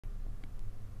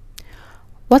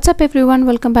What's up everyone,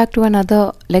 welcome back to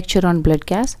another lecture on blood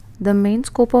gas. The main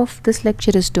scope of this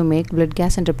lecture is to make blood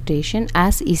gas interpretation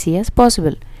as easy as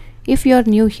possible. If you are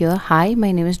new here, hi,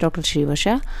 my name is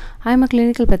Dr.Varsha. I am a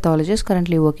clinical pathologist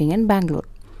currently working in Bangalore.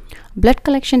 Blood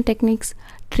collection techniques,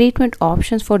 treatment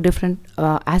options for different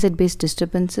acid-base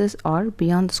disturbances are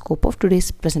beyond the scope of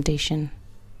today's presentation.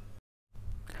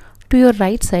 To your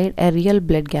right side, a real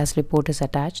blood gas report is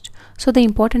attached. So the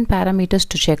important parameters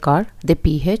to check are the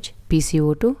pH,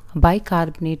 PCO2,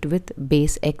 bicarbonate with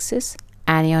base excess,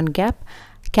 anion gap,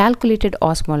 calculated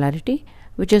osmolarity,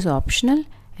 which is optional,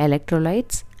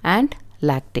 electrolytes, and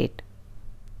lactate.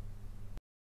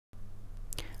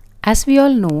 As we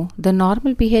all know, the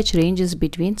normal pH range is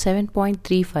between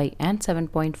 7.35 and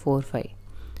 7.45.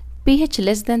 pH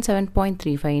less than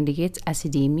 7.35 indicates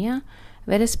acidemia,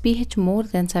 whereas pH more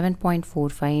than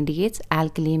 7.45 indicates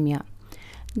alkalemia.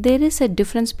 There is a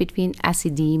difference between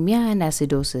acidemia and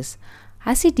acidosis.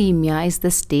 Acidemia is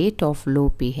the state of low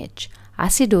pH.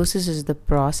 Acidosis is the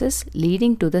process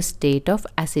leading to the state of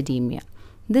acidemia.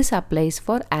 This applies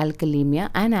for alkalemia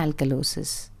and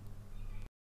alkalosis.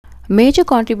 Major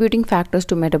contributing factors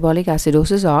to metabolic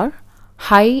acidosis are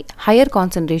higher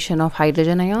concentration of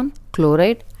hydrogen ion,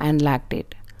 chloride, and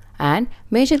lactate. And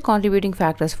major contributing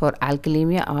factors for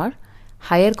alkalemia are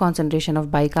higher concentration of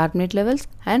bicarbonate levels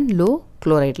and low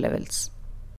chloride levels.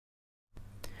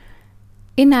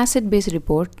 In acid-base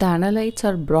report, the analytes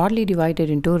are broadly divided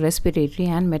into respiratory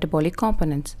and metabolic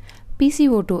components.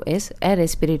 PCO2 is a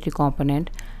respiratory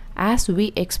component as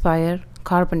we expire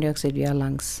carbon dioxide via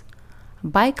lungs.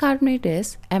 Bicarbonate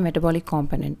is a metabolic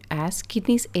component as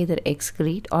kidneys either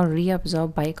excrete or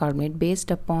reabsorb bicarbonate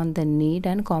based upon the need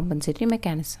and compensatory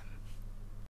mechanism.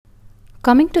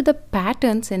 Coming to the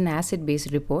patterns in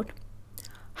acid-base report,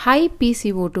 high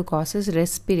PCO2 causes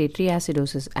respiratory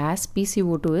acidosis as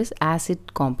PCO2 is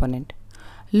acid component.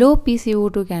 Low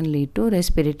PCO2 can lead to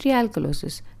respiratory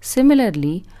alkalosis.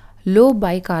 Similarly, low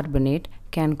bicarbonate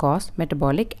can cause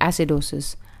metabolic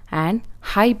acidosis and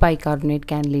high bicarbonate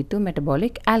can lead to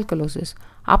metabolic alkalosis.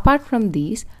 Apart from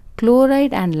these,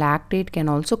 chloride and lactate can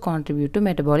also contribute to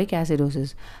metabolic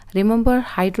acidosis. Remember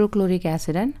hydrochloric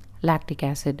acid and lactic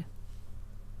acid.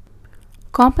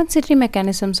 Compensatory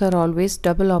mechanisms are always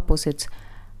double opposites.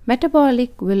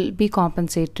 Metabolic will be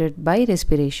compensated by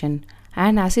respiration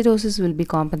and acidosis will be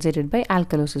compensated by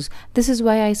alkalosis. This is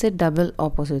why I said double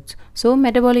opposites. So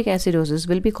metabolic acidosis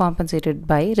will be compensated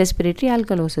by respiratory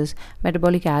alkalosis.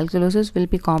 Metabolic alkalosis will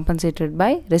be compensated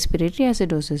by respiratory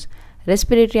acidosis.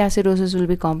 Respiratory acidosis will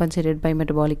be compensated by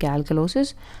metabolic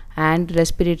alkalosis and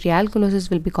respiratory alkalosis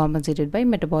will be compensated by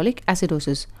metabolic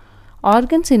acidosis.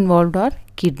 Organs involved are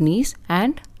kidneys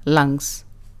and lungs.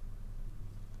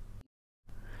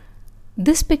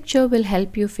 This picture will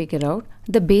help you figure out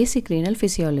the basic renal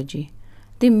physiology.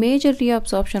 The major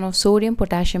reabsorption of sodium,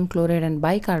 potassium, chloride and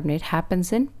bicarbonate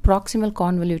happens in proximal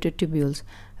convoluted tubules,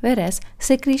 whereas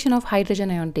secretion of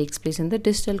hydrogen ion takes place in the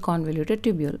distal convoluted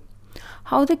tubule.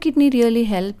 How the kidney really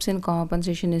helps in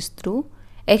compensation is through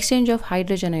exchange of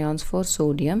hydrogen ions for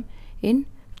sodium in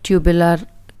tubular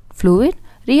fluid,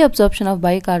 reabsorption of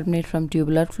bicarbonate from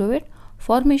tubular fluid,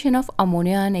 formation of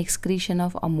ammonia and excretion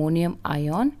of ammonium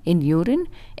ion in urine,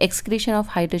 excretion of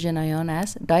hydrogen ion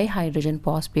as dihydrogen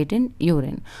phosphate in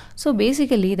urine. So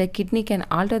basically the kidney can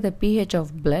alter the pH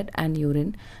of blood and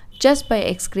urine just by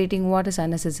excreting what is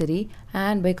unnecessary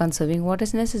and by conserving what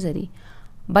is necessary.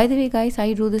 By the way guys,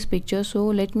 I drew this picture, so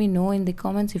let me know in the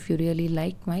comments if you really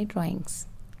like my drawings.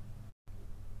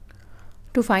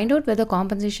 To find out whether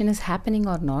compensation is happening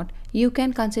or not, you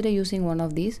can consider using one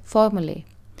of these formulae.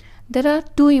 There are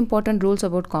two important rules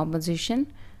about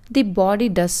compensation. The body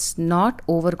does not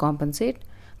overcompensate.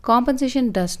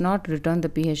 Compensation does not return the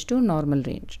pH to normal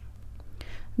range.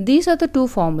 These are the two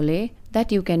formulae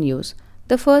that you can use.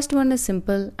 The first one is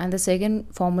simple and the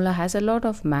second formula has a lot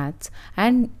of maths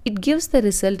and it gives the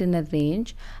result in a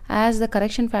range as the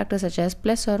correction factors such as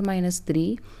plus or minus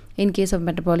 3 in case of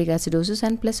metabolic acidosis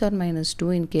and plus or minus 2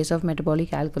 in case of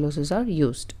metabolic alkalosis are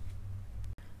used.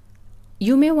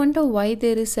 You may wonder why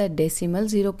there is a decimal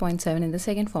 0.7 in the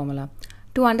second formula.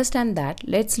 To understand that,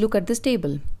 let's look at this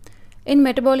table. In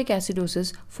metabolic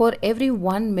acidosis, for every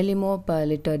 1 millimole per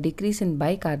liter decrease in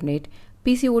bicarbonate,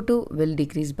 PCO2 will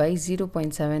decrease by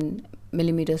 0.7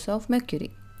 millimeters of mercury.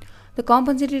 The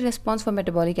compensatory response for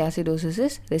metabolic acidosis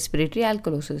is respiratory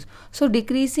alkalosis. So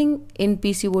decreasing in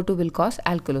PCO2 will cause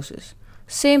alkalosis.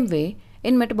 Same way,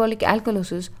 in metabolic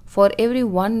alkalosis, for every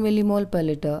 1 millimole per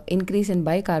liter increase in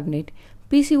bicarbonate,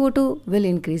 PCO2 will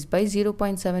increase by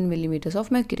 0.7 millimeters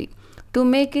of mercury to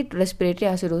make it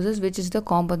respiratory acidosis, which is the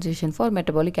compensation for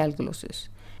metabolic alkalosis.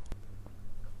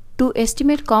 To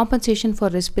estimate compensation for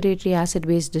respiratory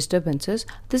acid-based disturbances,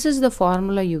 this is the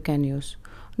formula you can use.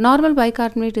 Normal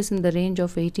bicarbonate is in the range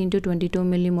of 18 to 22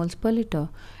 millimoles per liter.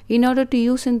 In order to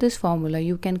use in this formula,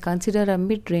 you can consider a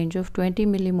mid-range of 20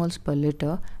 millimoles per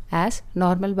liter as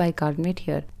normal bicarbonate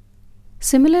here.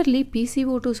 Similarly,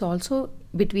 PCO2 is also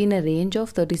between a range of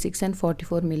 36 and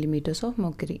 44 millimeters of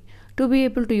mercury. To be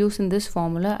able to use in this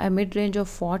formula, a mid-range of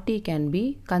 40 can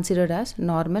be considered as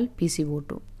normal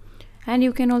PCO2. And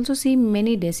you can also see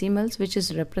many decimals which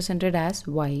is represented as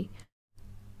Y.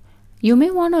 You may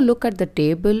want to look at the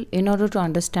table in order to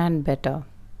understand better.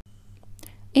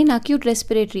 In acute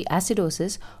respiratory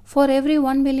acidosis, for every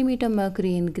 1 millimeter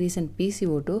mercury increase in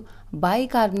PCO2,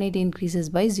 bicarbonate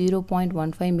increases by 0.15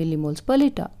 millimoles per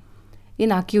liter.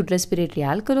 In acute respiratory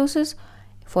alkalosis,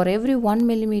 for every 1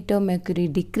 millimeter mercury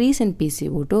decrease in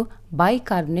PCO2,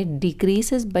 bicarbonate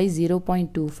decreases by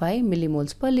 0.25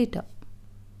 millimoles per liter.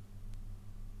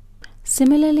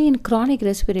 Similarly, in chronic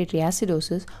respiratory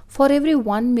acidosis, for every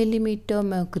 1 millimeter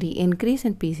mercury increase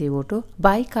in PCO2,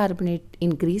 bicarbonate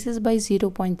increases by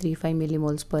 0.35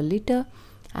 millimoles per liter.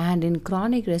 And in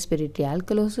chronic respiratory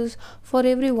alkalosis, for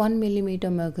every 1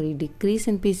 millimeter mercury decrease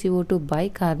in PCO2,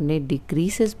 bicarbonate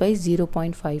decreases by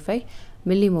 0.55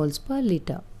 millimoles per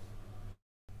liter.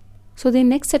 So the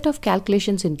next set of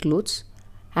calculations includes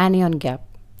anion gap.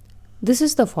 This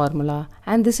is the formula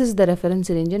and this is the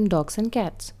reference range in dogs and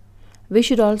cats. We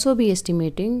should also be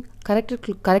estimating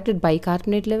corrected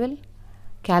bicarbonate level,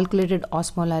 calculated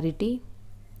osmolarity.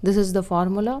 This is the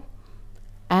formula.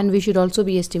 And we should also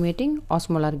be estimating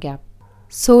osmolar gap.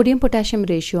 Sodium-potassium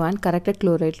ratio and corrected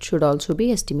chloride should also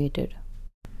be estimated.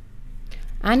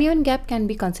 Anion gap can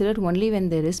be considered only when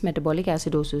there is metabolic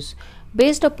acidosis.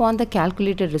 Based upon the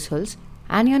calculated results,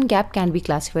 anion gap can be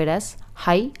classified as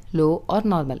high, low or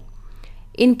normal.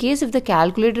 In case if the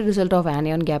calculated result of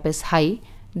anion gap is high,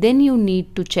 then you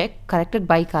need to check corrected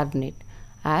bicarbonate,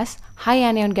 as high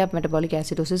anion gap metabolic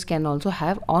acidosis can also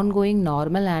have ongoing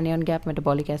normal anion gap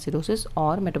metabolic acidosis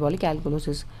or metabolic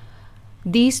alkalosis.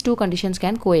 These two conditions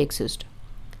can coexist.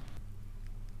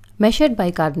 Measured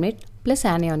bicarbonate plus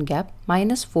anion gap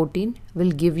minus 14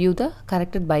 will give you the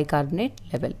corrected bicarbonate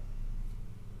level.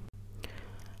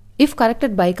 If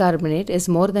corrected bicarbonate is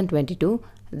more than 22,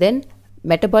 then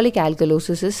metabolic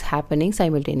alkalosis is happening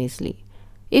simultaneously.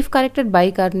 If corrected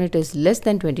bicarbonate is less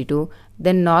than 22,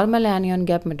 then normal anion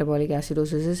gap metabolic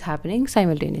acidosis is happening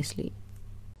simultaneously.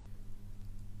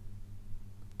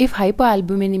 If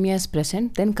hypoalbuminemia is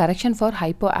present, then correction for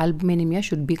hypoalbuminemia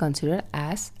should be considered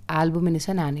as albumin is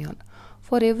an anion.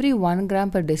 For every 1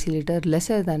 gram per deciliter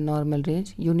lesser than normal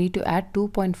range, you need to add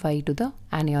 2.5 to the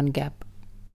anion gap.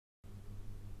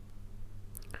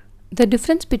 The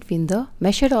difference between the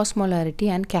measured osmolarity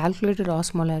and calculated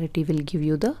osmolarity will give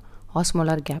you the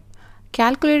osmolar gap.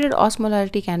 Calculated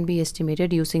osmolarity can be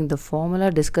estimated using the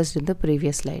formula discussed in the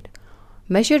previous slide.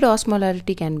 Measured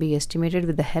osmolarity can be estimated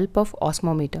with the help of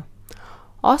osmometer.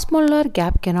 Osmolar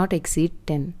gap cannot exceed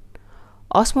 10.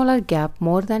 Osmolar gap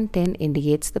more than 10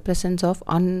 indicates the presence of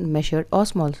unmeasured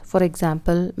osmoles. For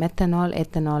example, methanol,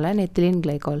 ethanol and ethylene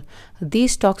glycol.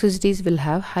 These toxicities will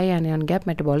have high anion gap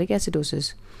metabolic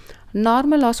acidosis.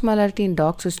 Normal osmolarity in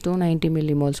dogs is 290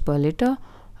 millimoles per liter.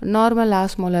 Normal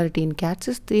osmolarity in cats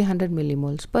is 300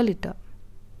 millimoles per liter.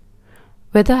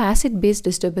 Whether acid-base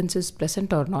disturbance is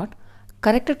present or not,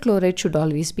 corrected chloride should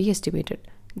always be estimated.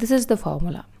 This is the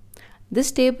formula.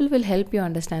 This table will help you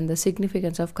understand the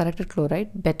significance of corrected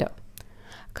chloride better.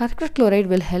 Corrected chloride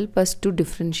will help us to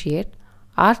differentiate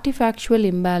artifactual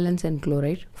imbalance in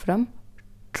chloride from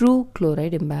true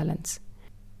chloride imbalance.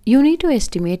 You need to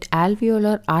estimate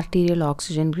alveolar arterial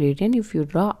oxygen gradient if you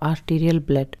draw arterial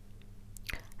blood.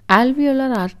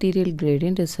 Alveolar arterial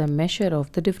gradient is a measure of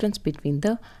the difference between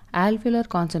the alveolar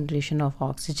concentration of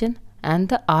oxygen and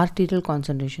the arterial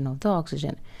concentration of the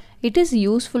oxygen. It is a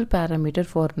useful parameter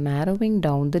for narrowing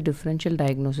down the differential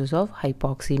diagnosis of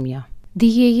hypoxemia. The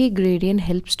AA gradient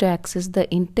helps to access the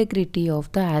integrity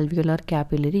of the alveolar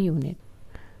capillary unit.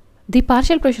 The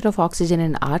partial pressure of oxygen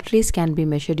in arteries can be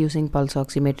measured using pulse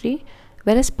oximetry,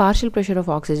 whereas partial pressure of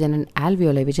oxygen in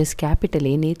alveoli, which is capital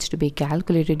A, needs to be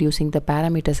calculated using the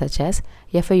parameters such as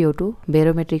FiO2,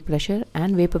 barometric pressure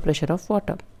and vapor pressure of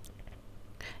water.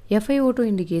 FiO2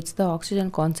 indicates the oxygen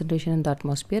concentration in the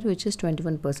atmosphere, which is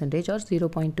 21% or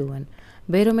 0.21.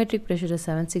 Barometric pressure is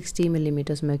 760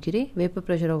 mm mercury, vapor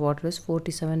pressure of water is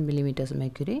 47 mm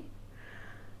mercury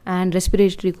and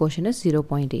respiratory quotient is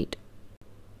 0.8.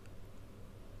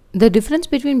 The difference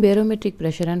between barometric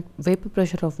pressure and vapor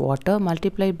pressure of water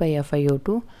multiplied by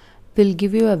FiO2 will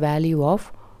give you a value of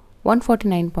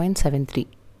 149.73.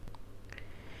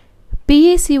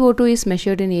 PaCO2 is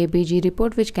measured in ABG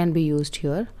report, which can be used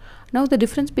here. Now the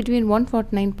difference between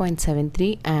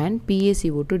 149.73 and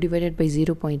PaCO2 divided by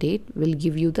 0.8 will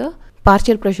give you the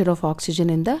partial pressure of oxygen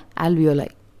in the alveoli.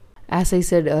 As I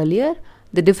said earlier,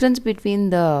 the difference between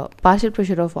the partial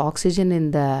pressure of oxygen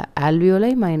in the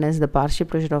alveoli minus the partial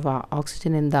pressure of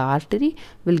oxygen in the artery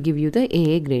will give you the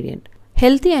AA gradient.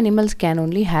 Healthy animals can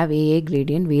only have AA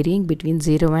gradient varying between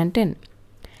 0 and 10.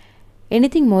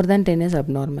 Anything more than 10 is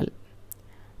abnormal.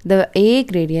 The AA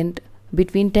gradient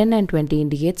between 10 and 20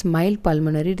 indicates mild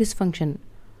pulmonary dysfunction.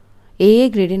 AA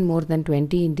gradient more than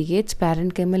 20 indicates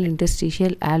parenchymal interstitial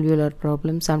alveolar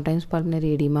problems, sometimes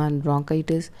pulmonary edema and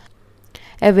bronchitis.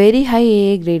 A very high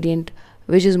AA gradient,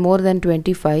 which is more than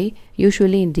 25,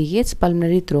 usually indicates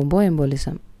pulmonary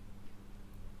thromboembolism.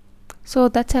 So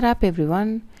that's a wrap,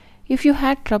 everyone. If you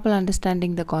had trouble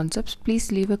understanding the concepts,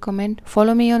 please leave a comment.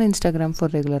 Follow me on Instagram for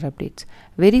regular updates.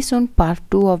 Very soon, part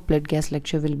 2 of blood gas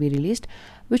lecture will be released,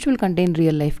 which will contain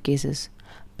real life cases.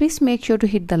 Please make sure to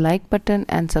hit the like button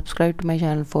and subscribe to my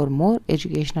channel for more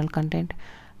educational content.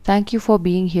 Thank you for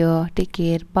being here. Take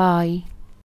care. Bye.